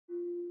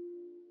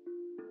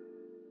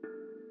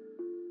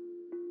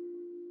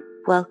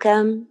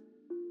Welcome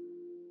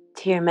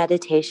to your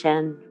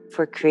meditation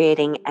for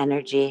creating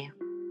energy.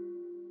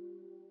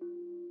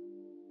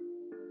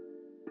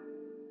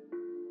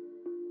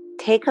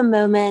 Take a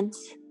moment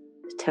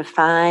to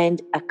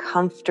find a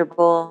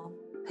comfortable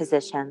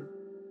position.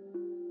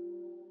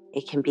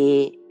 It can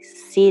be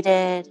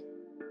seated,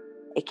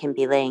 it can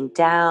be laying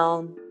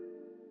down,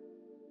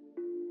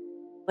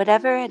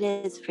 whatever it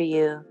is for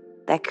you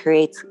that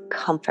creates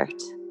comfort.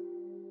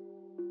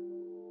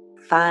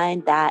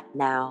 Find that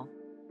now.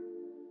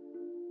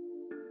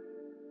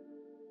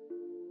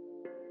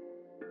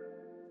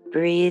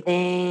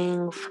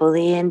 Breathing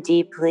fully and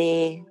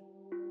deeply.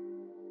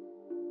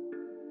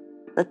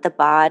 Let the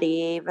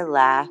body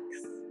relax.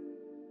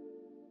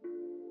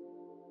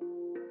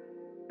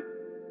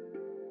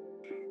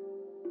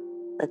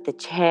 Let the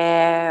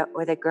chair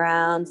or the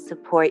ground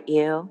support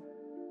you.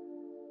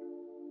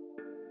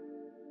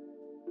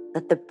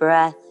 Let the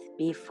breath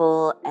be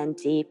full and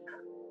deep.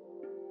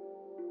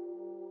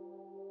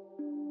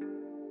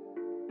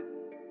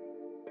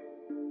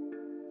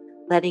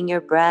 Letting your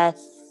breath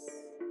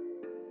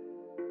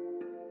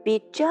be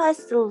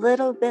just a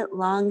little bit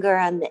longer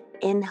on the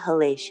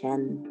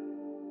inhalation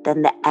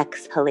than the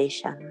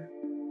exhalation.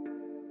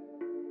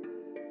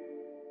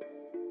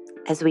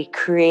 As we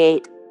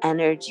create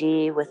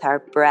energy with our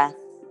breath,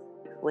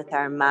 with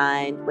our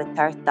mind, with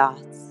our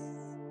thoughts.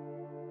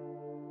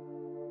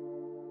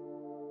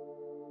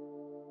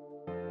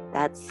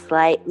 That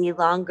slightly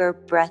longer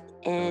breath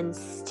in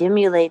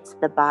stimulates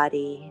the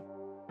body,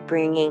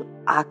 bringing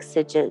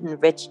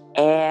oxygen-rich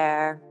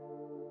air.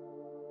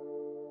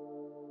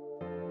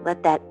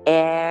 Let that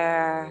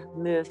air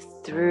move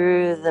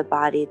through the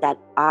body, that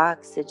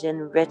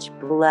oxygen-rich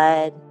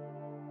blood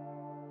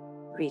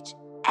reach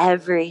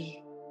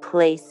every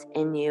place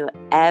in you,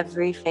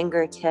 every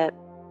fingertip,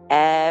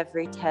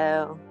 every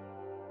toe,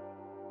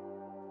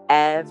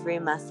 every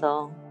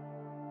muscle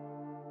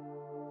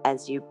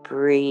as you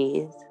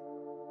breathe.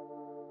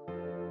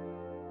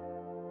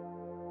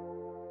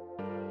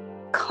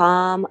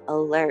 Calm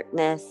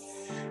alertness,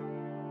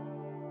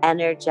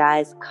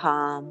 energized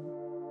calm.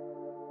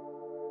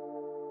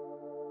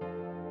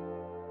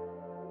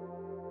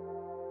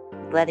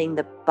 Letting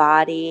the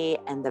body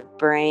and the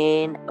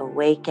brain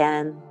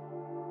awaken.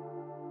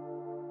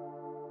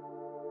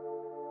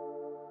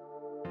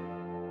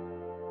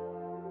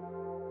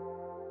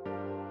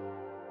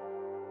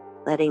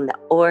 Letting the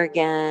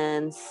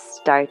organs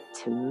start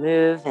to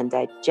move and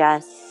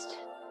digest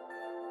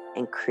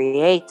and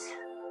create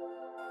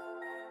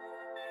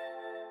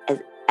as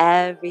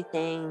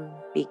everything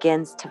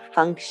begins to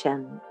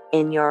function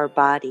in your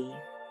body.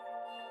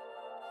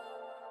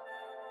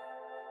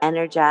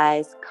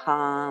 Energized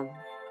calm,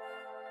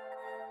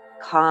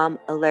 calm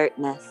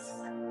alertness.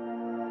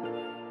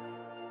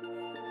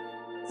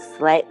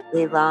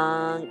 Slightly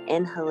long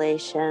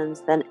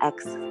inhalations, then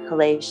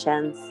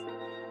exhalations.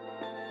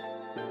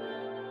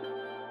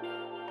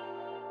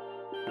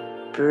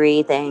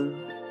 Breathing.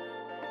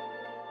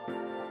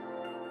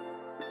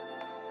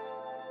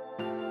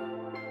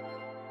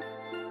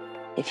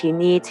 If you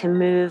need to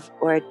move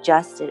or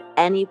adjust at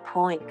any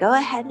point, go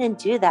ahead and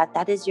do that.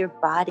 That is your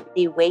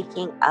body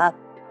waking up.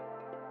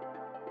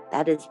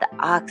 That is the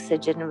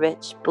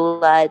oxygen-rich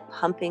blood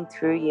pumping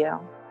through you.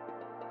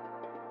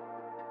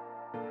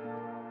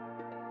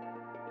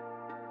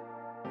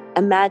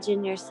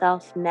 Imagine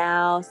yourself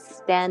now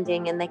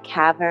standing in the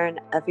cavern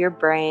of your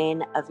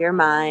brain, of your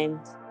mind.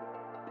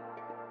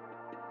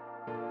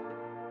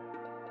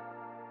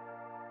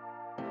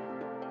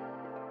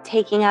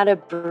 Taking out a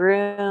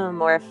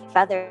broom or a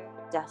feather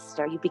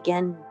duster, you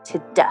begin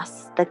to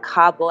dust the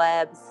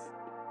cobwebs.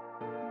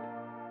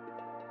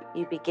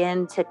 You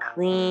begin to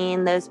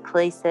clean those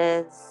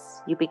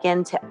places. You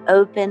begin to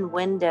open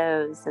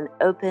windows and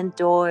open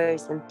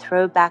doors and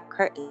throw back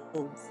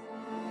curtains.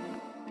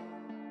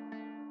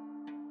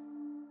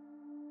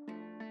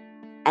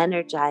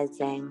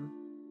 Energizing.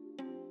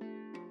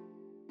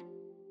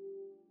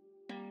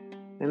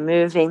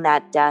 Removing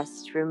that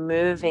dust,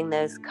 removing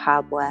those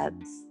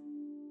cobwebs.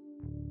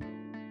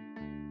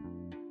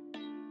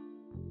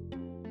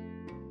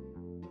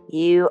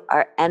 You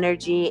are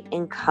energy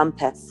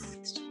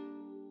encompassed.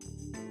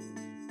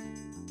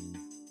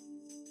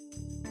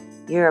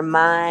 Your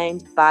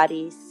mind,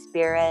 body,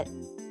 spirit,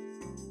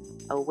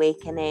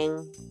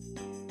 awakening,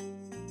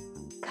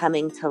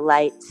 coming to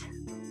light,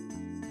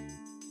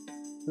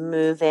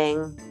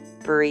 moving,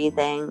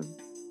 breathing,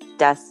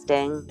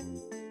 dusting.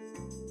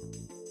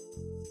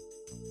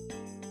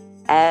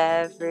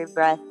 Every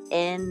breath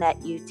in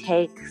that you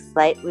take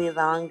slightly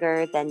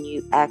longer than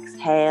you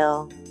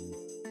exhale,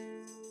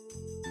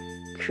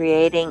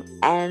 creating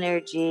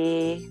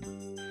energy.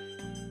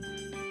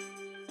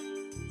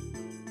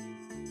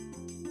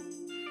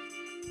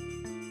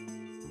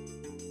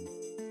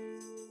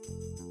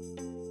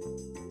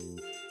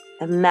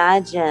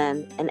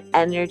 Imagine an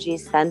energy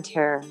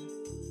center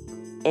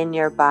in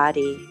your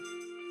body.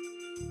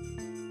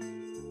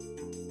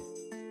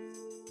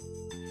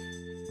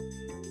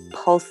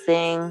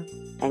 Pulsing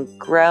and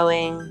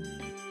growing,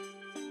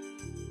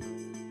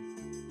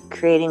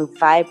 creating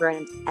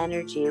vibrant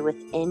energy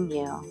within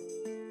you,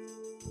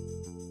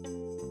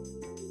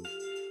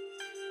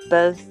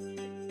 both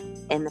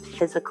in the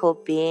physical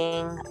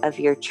being of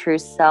your true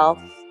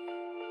self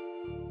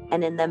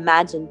and in the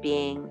imagined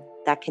being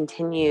that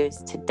continues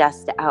to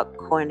dust out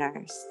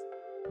corners,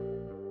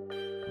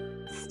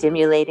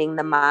 stimulating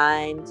the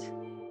mind,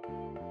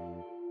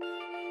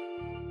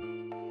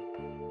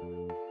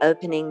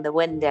 opening the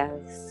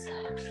windows,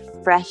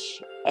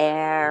 fresh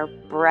air,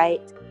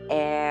 bright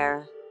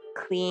air,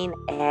 clean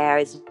air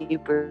as you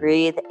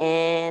breathe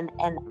in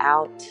and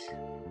out.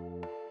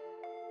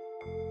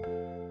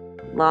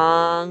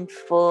 Long,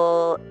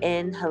 full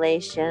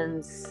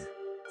inhalations,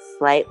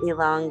 slightly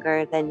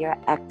longer than your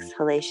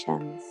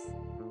exhalations.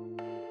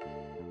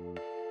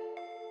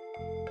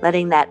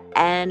 Letting that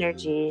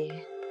energy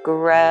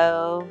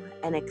grow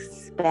and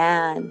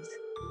expand.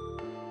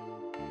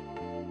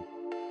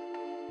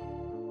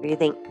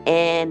 Breathing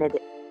in,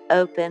 it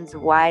opens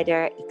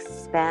wider,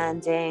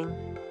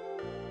 expanding.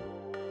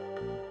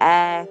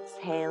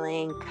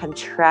 Exhaling,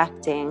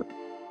 contracting,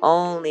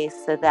 only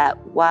so that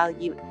while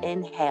you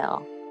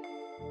inhale,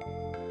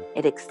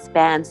 it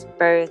expands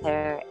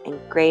further and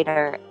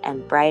greater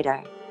and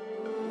brighter.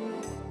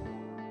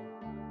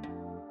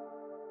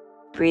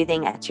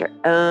 Breathing at your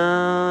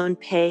own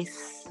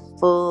pace,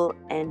 full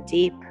and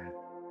deep.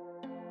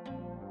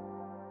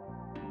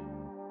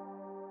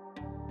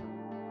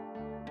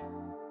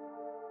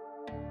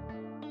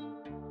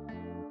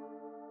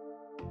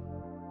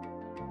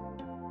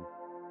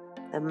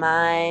 The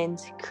mind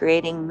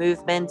creating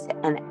movement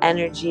and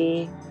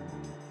energy,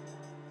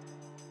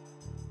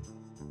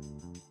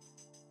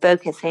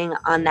 focusing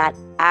on that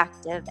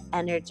active,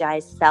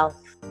 energized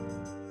self.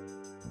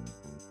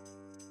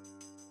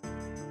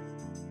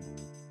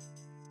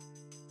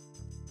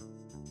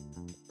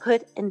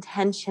 Put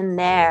intention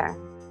there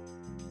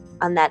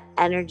on that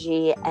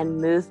energy and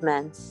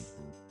movement,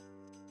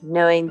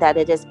 knowing that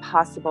it is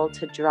possible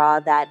to draw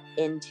that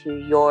into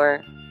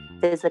your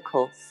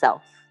physical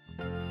self.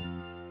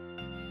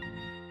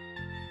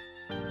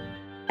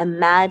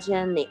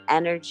 Imagine the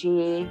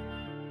energy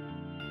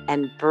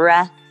and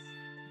breath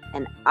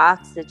and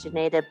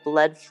oxygenated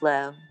blood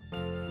flow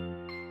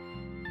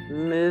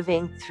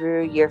moving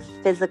through your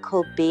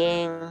physical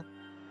being,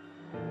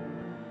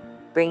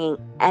 bringing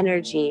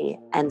energy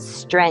and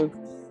strength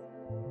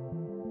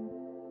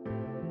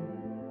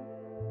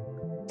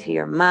to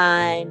your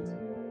mind,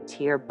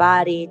 to your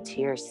body, to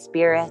your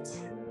spirit.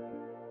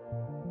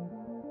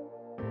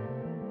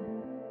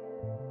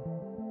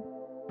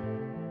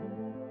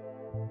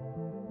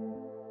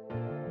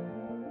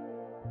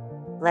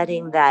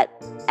 Letting that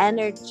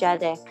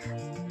energetic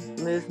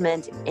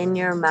movement in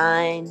your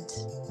mind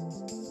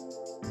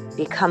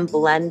become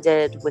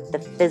blended with the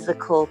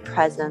physical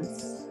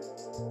presence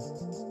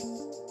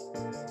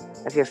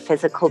of your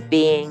physical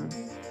being.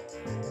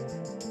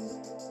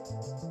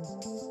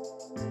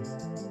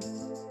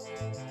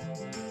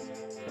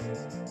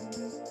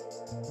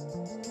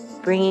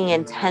 Bringing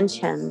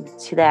intention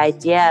to the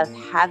idea of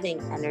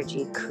having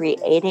energy,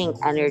 creating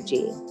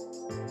energy,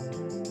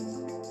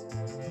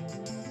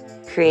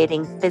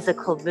 creating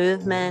physical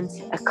movement,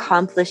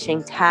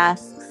 accomplishing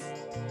tasks.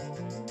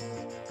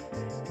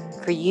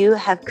 For you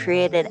have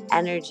created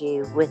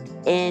energy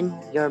within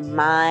your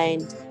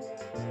mind,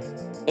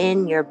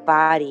 in your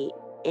body,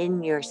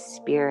 in your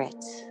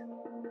spirit.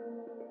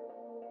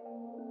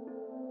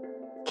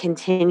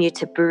 Continue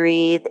to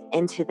breathe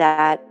into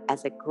that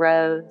as it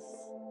grows.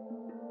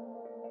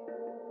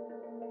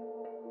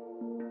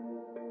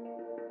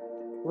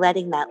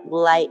 Letting that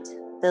light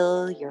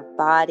fill your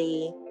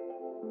body,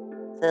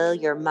 fill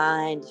your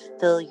mind,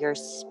 fill your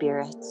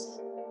spirit.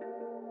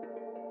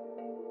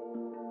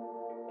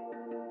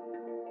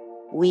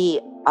 We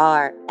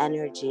are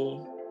energy.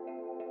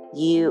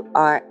 You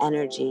are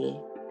energy.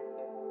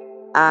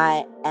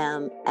 I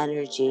am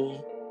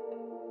energy.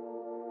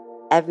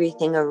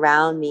 Everything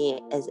around me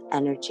is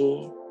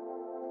energy.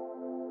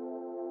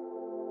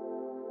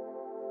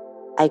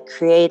 I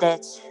create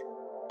it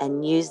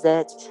and use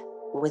it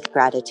with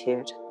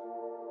gratitude.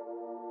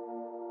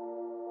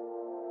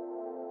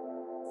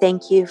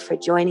 Thank you for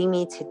joining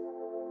me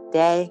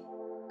today.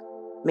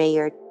 May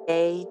your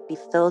day be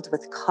filled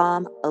with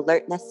calm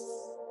alertness,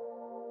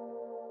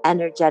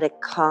 energetic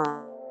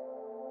calm.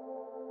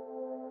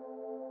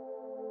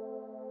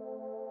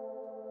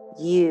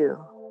 You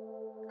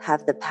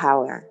have the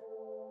power.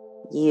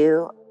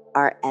 You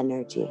are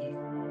energy.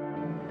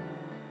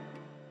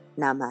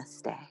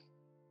 Namaste.